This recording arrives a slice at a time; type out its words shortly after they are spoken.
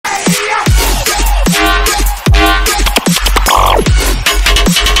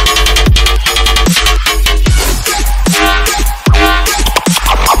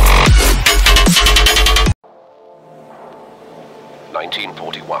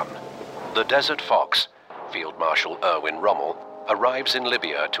The Desert Fox, Field Marshal Erwin Rommel, arrives in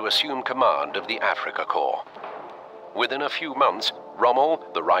Libya to assume command of the Afrika Korps. Within a few months, Rommel,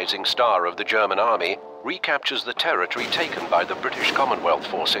 the rising star of the German army, recaptures the territory taken by the British Commonwealth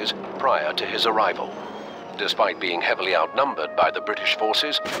forces prior to his arrival. Despite being heavily outnumbered by the British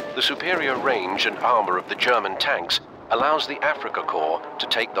forces, the superior range and armor of the German tanks allows the Afrika Korps to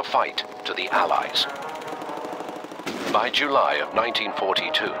take the fight to the Allies. By July of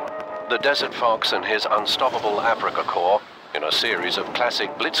 1942, the Desert Fox and his unstoppable Afrika Korps, in a series of classic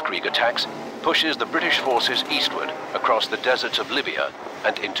blitzkrieg attacks, pushes the British forces eastward across the deserts of Libya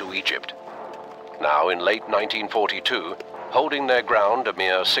and into Egypt. Now in late 1942, holding their ground a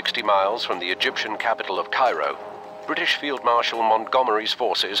mere 60 miles from the Egyptian capital of Cairo, British Field Marshal Montgomery's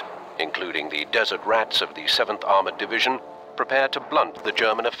forces, including the Desert Rats of the 7th Armored Division, prepare to blunt the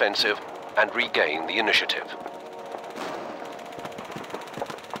German offensive and regain the initiative.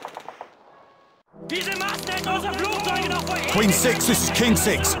 Queen 6, this is King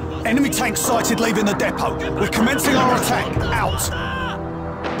 6. Enemy tank sighted leaving the depot. We're commencing our attack.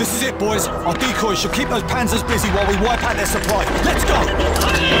 Out. This is it, boys. Our decoys should keep those panzers busy while we wipe out their supply. Let's go!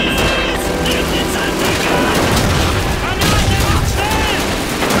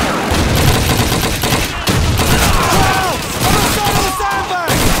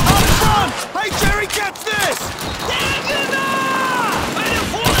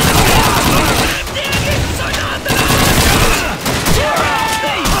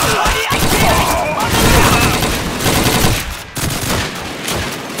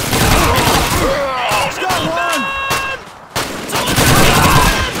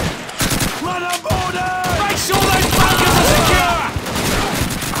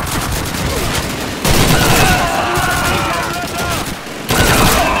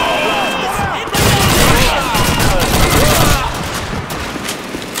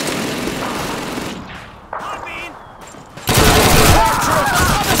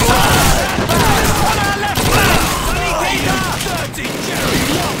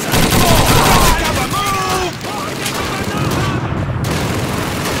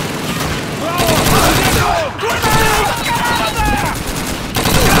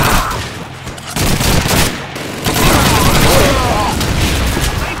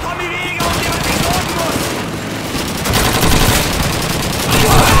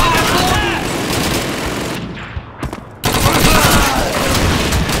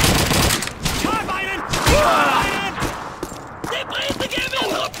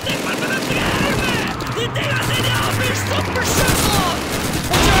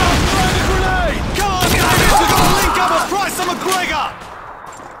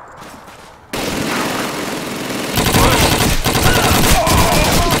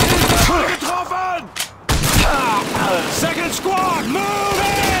 Second squad, move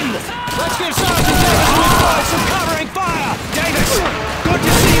in! Let's give Sergeant Davis and his boys some covering fire! Davis, good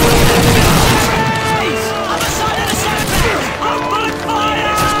to see you! On the side of the sandbags! Open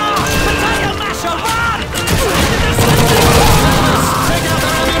fire! Battalion Marshal, run! Take out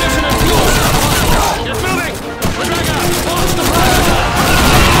their ammunition and fuel! Get moving! Rebecca, launch the fire!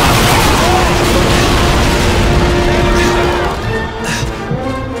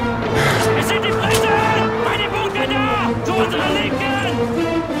 Wir sind die Presse! Meine Bunker da! Zu unserer Linken!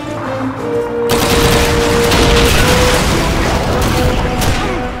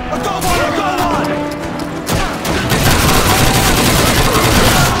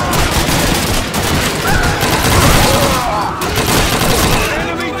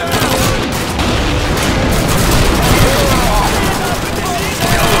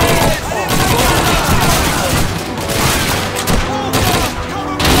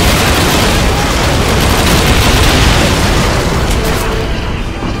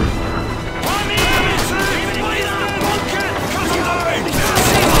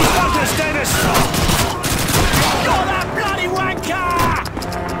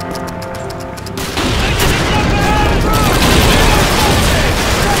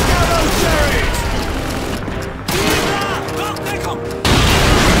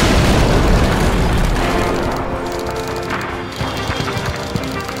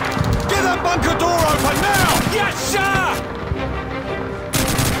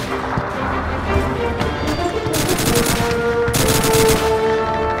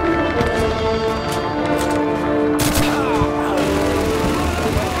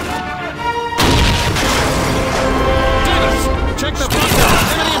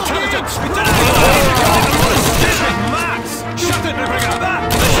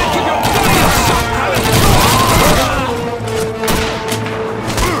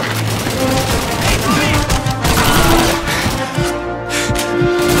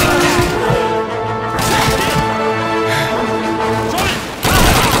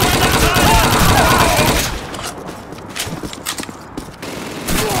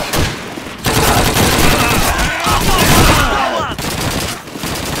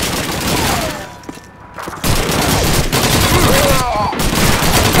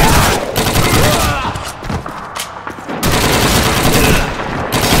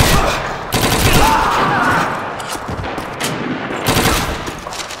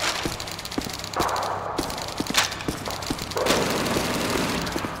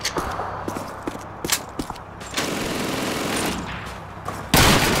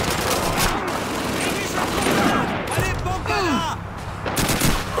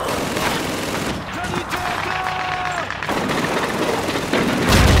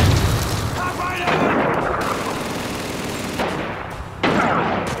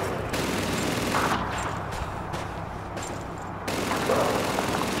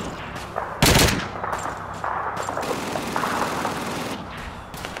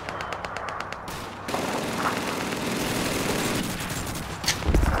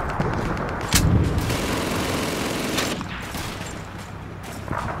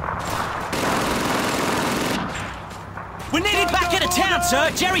 town, sir.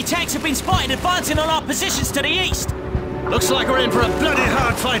 Jerry tanks have been spotted advancing on our positions to the east. Looks like we're in for a bloody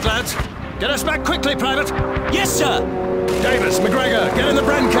hard fight, lads. Get us back quickly, Private. Yes, sir. Davis, McGregor, get in the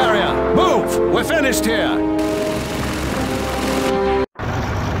Bren carrier. Move! We're finished here.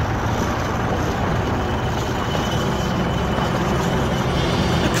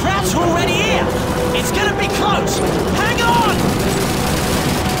 The crowd's already here. It's gonna be close. Hang on!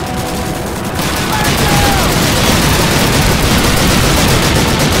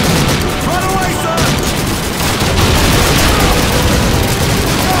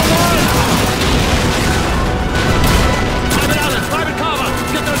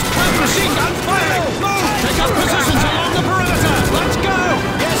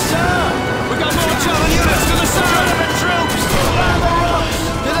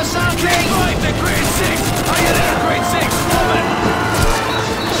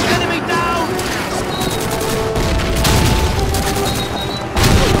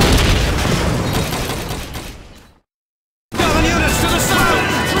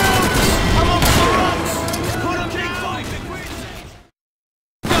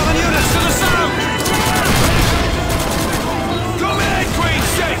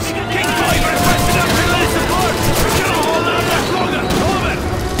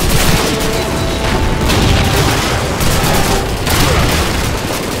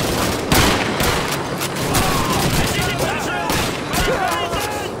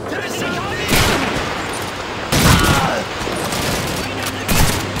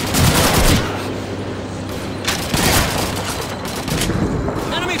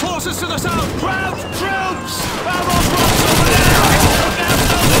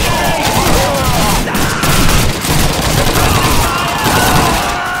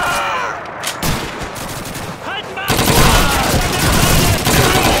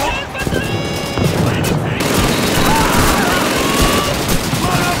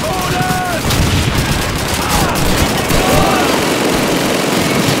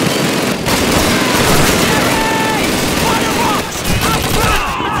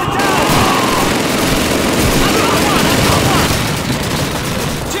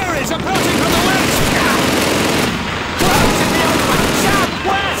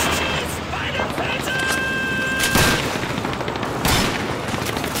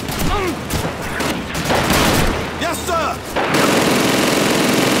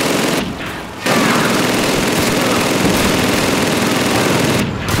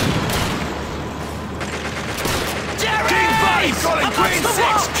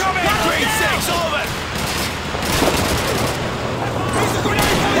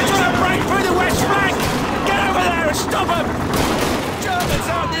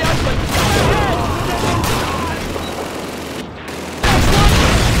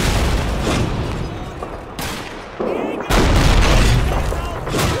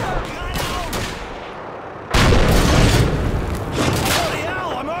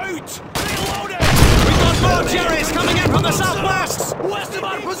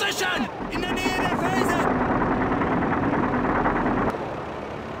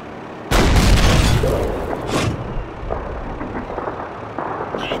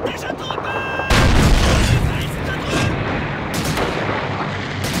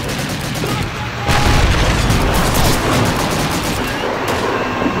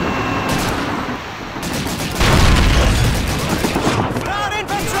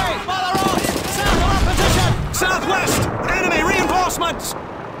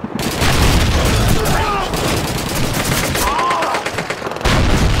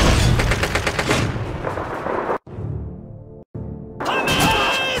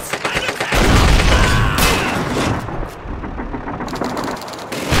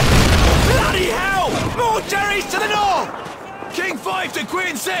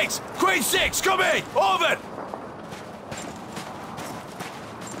 Queen 6, come in! Over!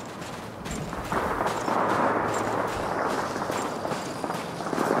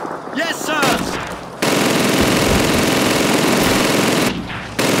 Yes, sir!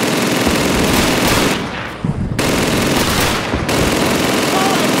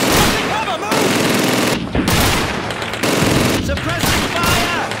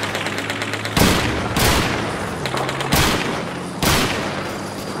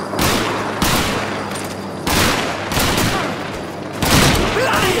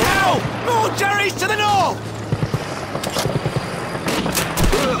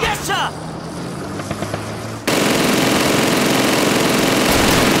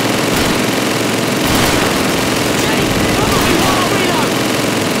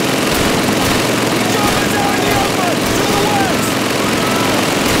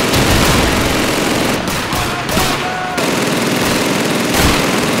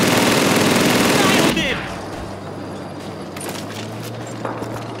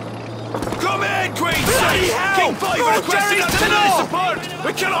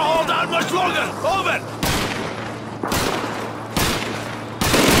 cannot hold out much longer! Over!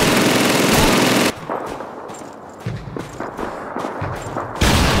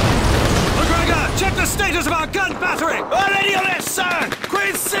 McGregor, check the status of our gun battery! Already on it, sir!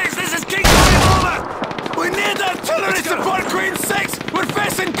 Queen 6, this is King 5, over! We need artillery support, Queen 6! We're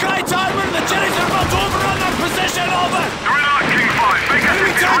facing Kite Harbor and the Jerry's are about to overrun our position, over! You're in on King 5. Make us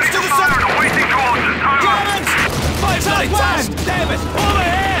Enemy tanks to the south! awaiting your orders. Over. Germans! 5 Davis, over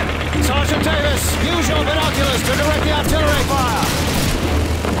here! Sergeant Davis, use your binoculars to direct the artillery fire.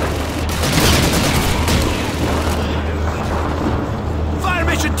 Fire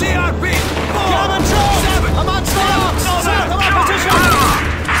mission TRP! 4, German troops 7, amongst the rocks, over. south of our position.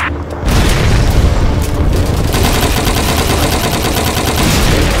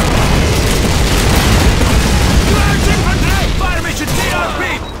 Fire mission TRP!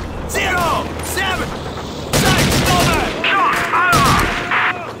 0, 7, 6, over!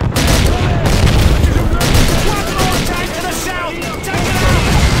 One more tank to the south! Take it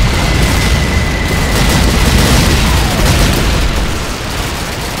out!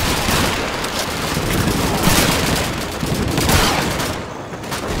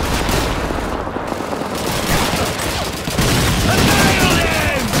 Nailed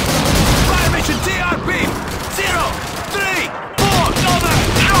him! Fire mission TRP! 0, 3, 4, over!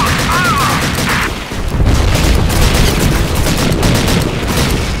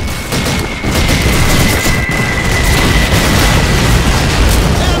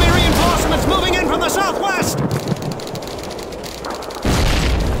 Enemy reinforcements moving in from the southwest.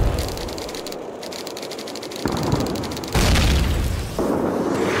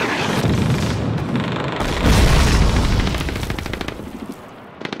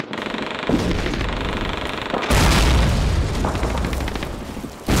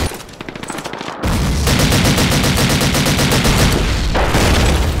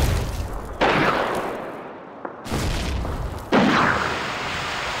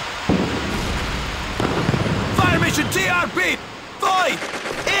 Fire mission TRP!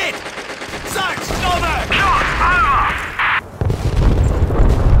 5, 8, 6, over!